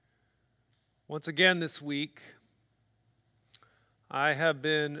Once again this week, I have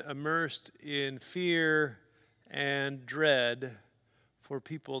been immersed in fear and dread for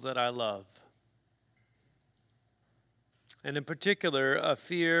people that I love. And in particular, a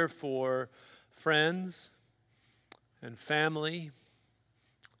fear for friends and family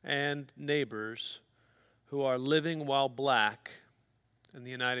and neighbors who are living while black in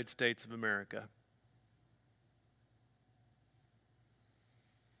the United States of America.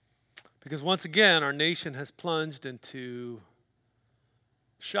 Because once again, our nation has plunged into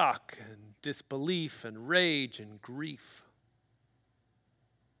shock and disbelief and rage and grief.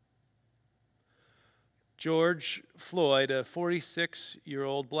 George Floyd, a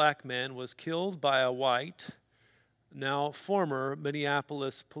 46-year-old black man, was killed by a white, now former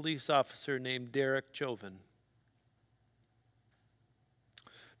Minneapolis police officer named Derek Chauvin.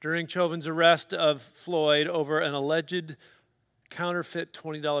 During Chauvin's arrest of Floyd over an alleged counterfeit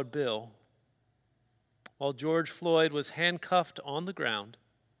 $20 bill, while George Floyd was handcuffed on the ground,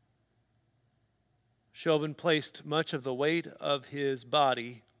 Chauvin placed much of the weight of his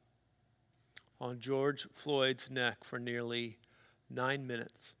body on George Floyd's neck for nearly 9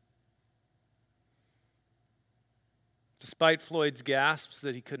 minutes. Despite Floyd's gasps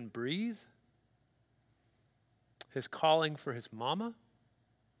that he couldn't breathe, his calling for his mama,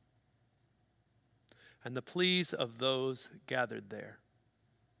 and the pleas of those gathered there.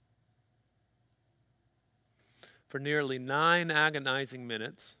 For nearly 9 agonizing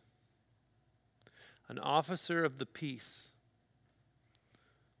minutes, an officer of the peace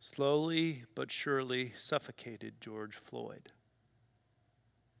slowly but surely suffocated George Floyd.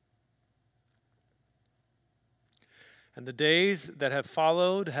 And the days that have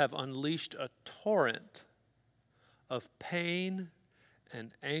followed have unleashed a torrent of pain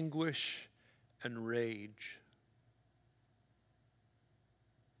and anguish and rage.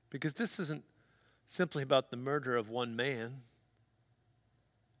 Because this isn't simply about the murder of one man.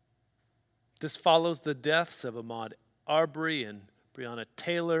 This follows the deaths of Ahmaud Arbery and Breonna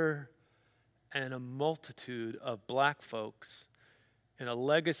Taylor and a multitude of black folks in a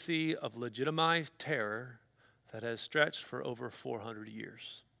legacy of legitimized terror that has stretched for over 400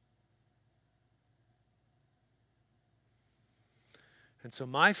 years. And so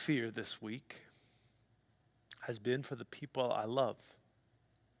my fear this week has been for the people I love,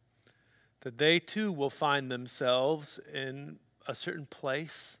 that they too will find themselves in a certain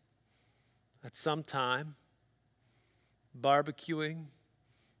place at some time, barbecuing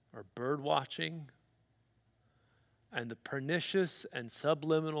or bird watching, and the pernicious and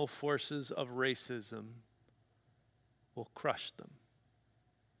subliminal forces of racism will crush them.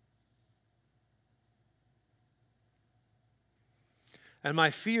 And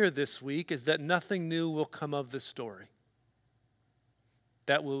my fear this week is that nothing new will come of this story.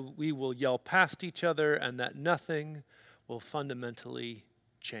 That we will yell past each other and that nothing will fundamentally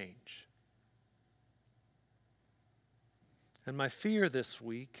change. And my fear this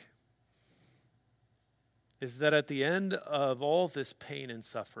week is that at the end of all this pain and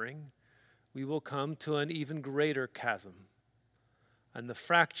suffering, we will come to an even greater chasm, and the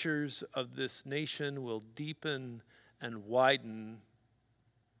fractures of this nation will deepen and widen,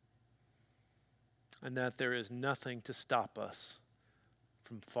 and that there is nothing to stop us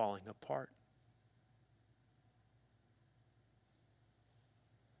from falling apart.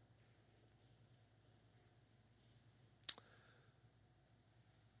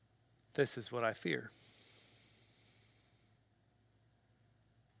 This is what I fear.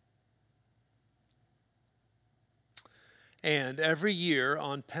 And every year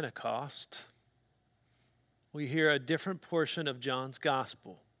on Pentecost, we hear a different portion of John's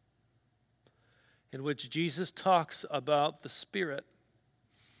gospel in which Jesus talks about the Spirit,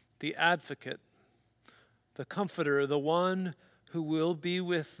 the advocate, the comforter, the one who will be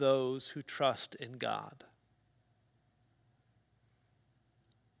with those who trust in God.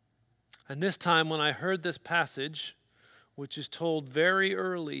 And this time when I heard this passage, which is told very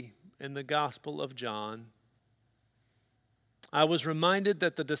early in the Gospel of John, I was reminded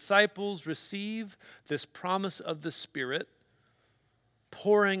that the disciples receive this promise of the Spirit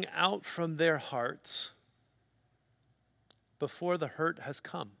pouring out from their hearts before the hurt has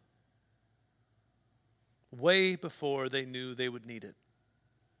come, way before they knew they would need it.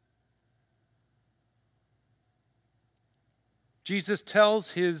 Jesus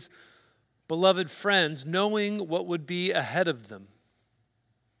tells his beloved friends, knowing what would be ahead of them: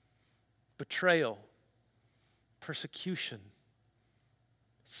 betrayal, persecution,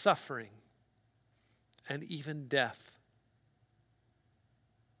 suffering, and even death.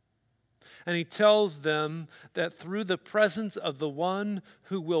 And he tells them that through the presence of the one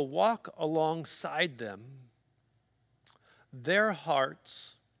who will walk alongside them, their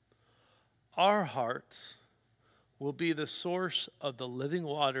hearts, our hearts, will be the source of the living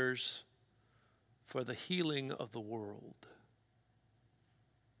waters for the healing of the world.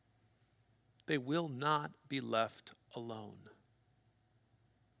 They will not be left alone.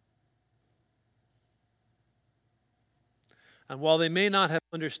 And while they may not have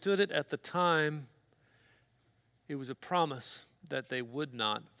understood it at the time, it was a promise that they would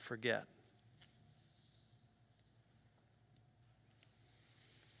not forget.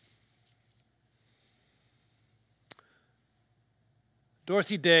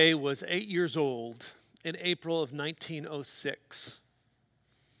 Dorothy Day was 8 years old in April of 1906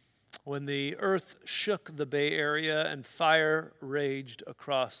 when the earth shook the Bay Area and fire raged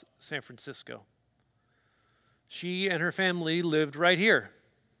across San Francisco. She and her family lived right here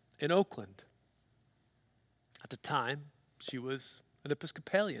in Oakland. At the time, she was an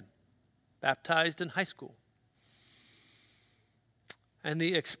Episcopalian, baptized in high school. And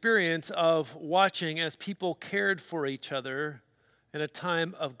the experience of watching as people cared for each other in a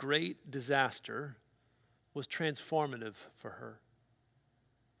time of great disaster was transformative for her.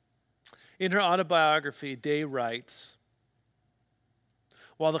 In her autobiography, Day writes,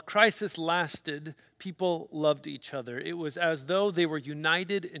 "While the crisis lasted, people loved each other. It was as though they were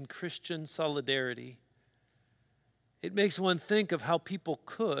united in Christian solidarity. It makes one think of how people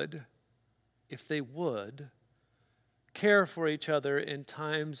could, if they would, care for each other in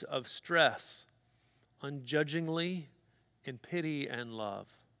times of stress, unjudgingly, in pity and love."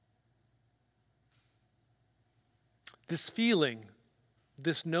 This feeling,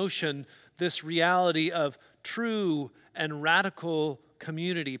 this notion, this reality of true and radical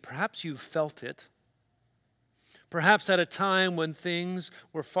community, perhaps you've felt it. Perhaps at a time when things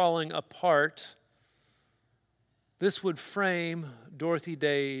were falling apart, this would frame Dorothy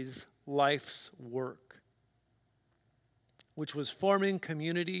Day's life's work, which was forming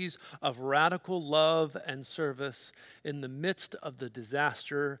communities of radical love and service in the midst of the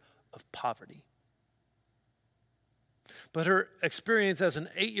disaster of poverty. But her experience as an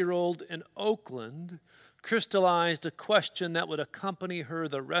 8-year-old in Oakland crystallized a question that would accompany her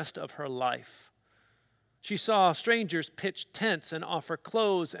the rest of her life. She saw strangers pitch tents and offer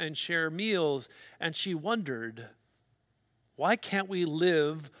clothes and share meals, and she wondered, why can't we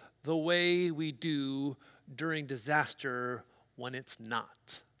live the way we do during disaster when it's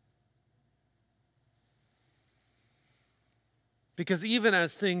not? Because even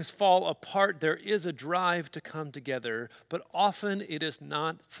as things fall apart, there is a drive to come together, but often it is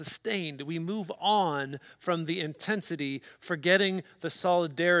not sustained. We move on from the intensity, forgetting the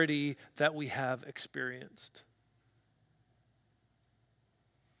solidarity that we have experienced.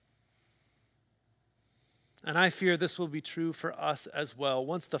 And I fear this will be true for us as well.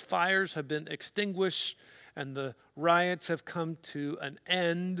 Once the fires have been extinguished and the riots have come to an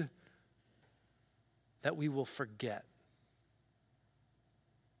end, that we will forget.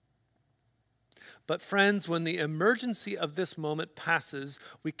 But friends, when the emergency of this moment passes,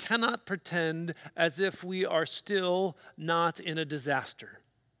 we cannot pretend as if we are still not in a disaster.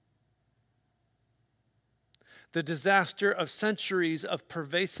 The disaster of centuries of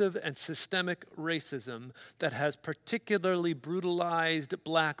pervasive and systemic racism that has particularly brutalized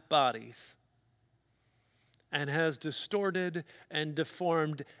black bodies and has distorted and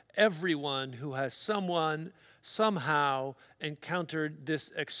deformed everyone who has somehow encountered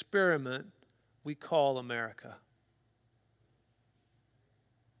this experiment we call America.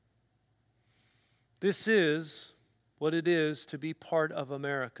 This is what it is to be part of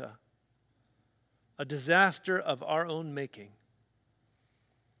America, a disaster of our own making.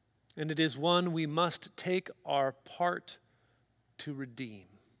 And it is one we must take our part to redeem.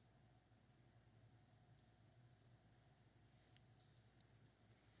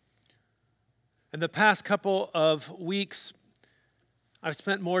 In the past couple of weeks, I've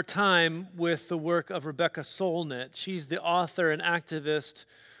spent more time with the work of Rebecca Solnit. She's the author and activist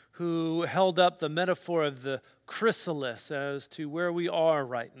who held up the metaphor of the chrysalis as to where we are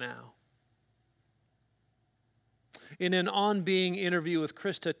right now. In an On Being interview with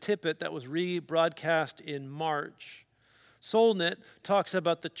Krista Tippett that was rebroadcast in March, Solnit talks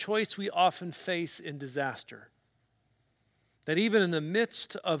about the choice we often face in disaster. That even in the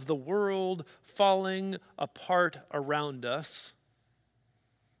midst of the world falling apart around us,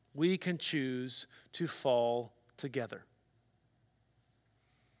 we can choose to fall together.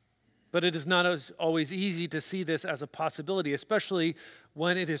 But it is not always easy to see this as a possibility, especially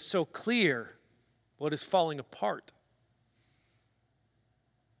when it is so clear what is falling apart.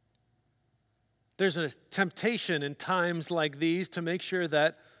 There's a temptation in times like these to make sure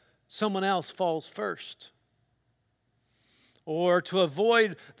that someone else falls first, or to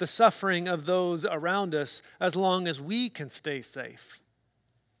avoid the suffering of those around us as long as we can stay safe.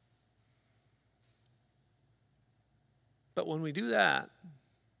 But when we do that,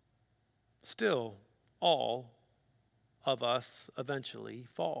 still all of us eventually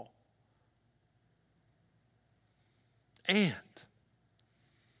fall. And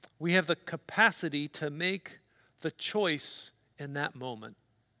we have the capacity to make the choice in that moment.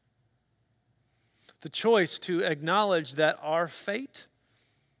 The choice to acknowledge that our fate,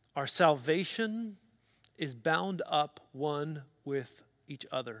 our salvation, is bound up one with each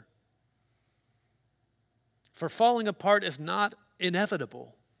other. For falling apart is not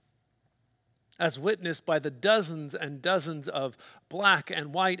inevitable, as witnessed by the dozens and dozens of black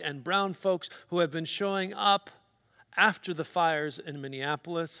and white and brown folks who have been showing up after the fires in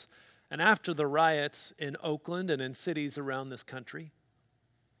Minneapolis and after the riots in Oakland and in cities around this country.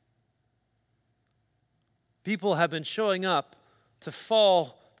 People have been showing up to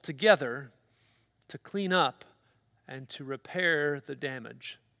fall together, to clean up, and to repair the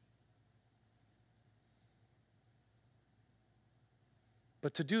damage.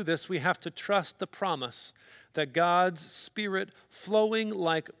 But to do this, we have to trust the promise that God's Spirit, flowing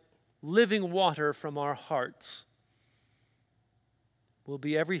like living water from our hearts, will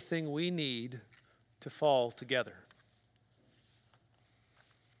be everything we need to fall together.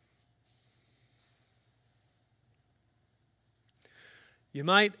 You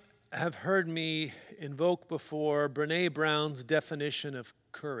might have heard me invoke before Brené Brown's definition of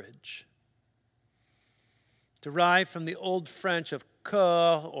courage. Derived from the Old French of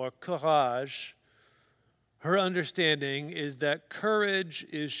cœur or courage, her understanding is that courage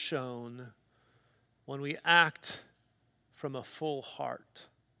is shown when we act from a full heart.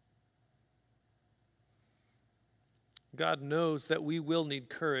 God knows that we will need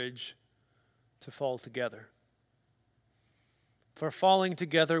courage to fall together. For falling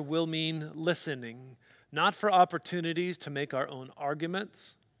together will mean listening, not for opportunities to make our own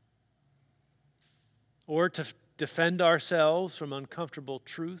arguments or to defend ourselves from uncomfortable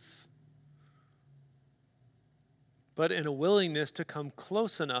truth, but in a willingness to come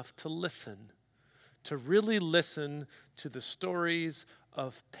close enough to listen, to really listen to the stories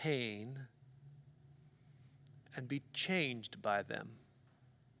of pain and be changed by them.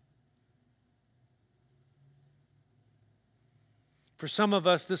 For some of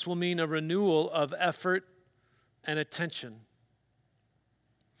us, this will mean a renewal of effort and attention.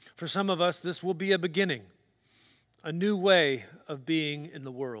 For some of us, this will be a beginning, a new way of being in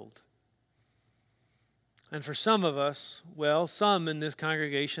the world. And for some of us, well, some in this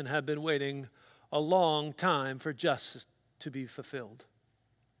congregation have been waiting a long time for justice to be fulfilled.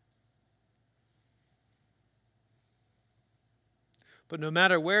 But no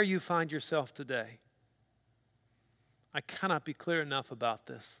matter where you find yourself today, I cannot be clear enough about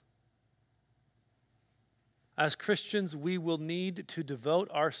this. As Christians, we will need to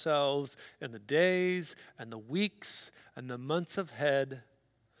devote ourselves in the days and the weeks and the months ahead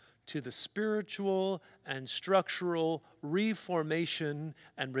to the spiritual and structural reformation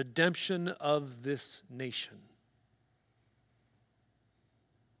and redemption of this nation.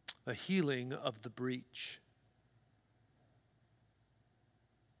 The healing of the breach.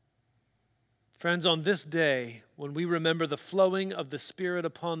 Friends, on this day, when we remember the flowing of the Spirit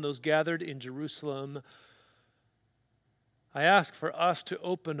upon those gathered in Jerusalem, I ask for us to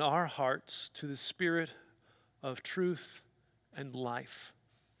open our hearts to the Spirit of truth and life,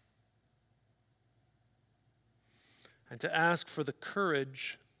 and to ask for the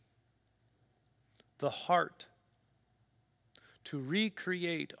courage, the heart, to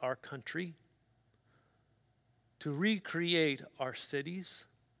recreate our country, to recreate our cities,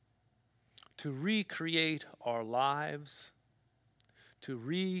 to recreate our lives, to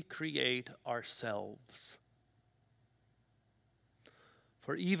recreate ourselves.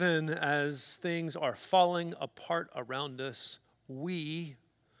 For even as things are falling apart around us, we,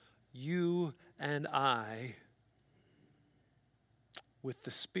 you and I, with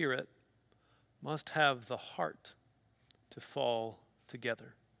the Spirit, must have the heart to fall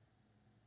together.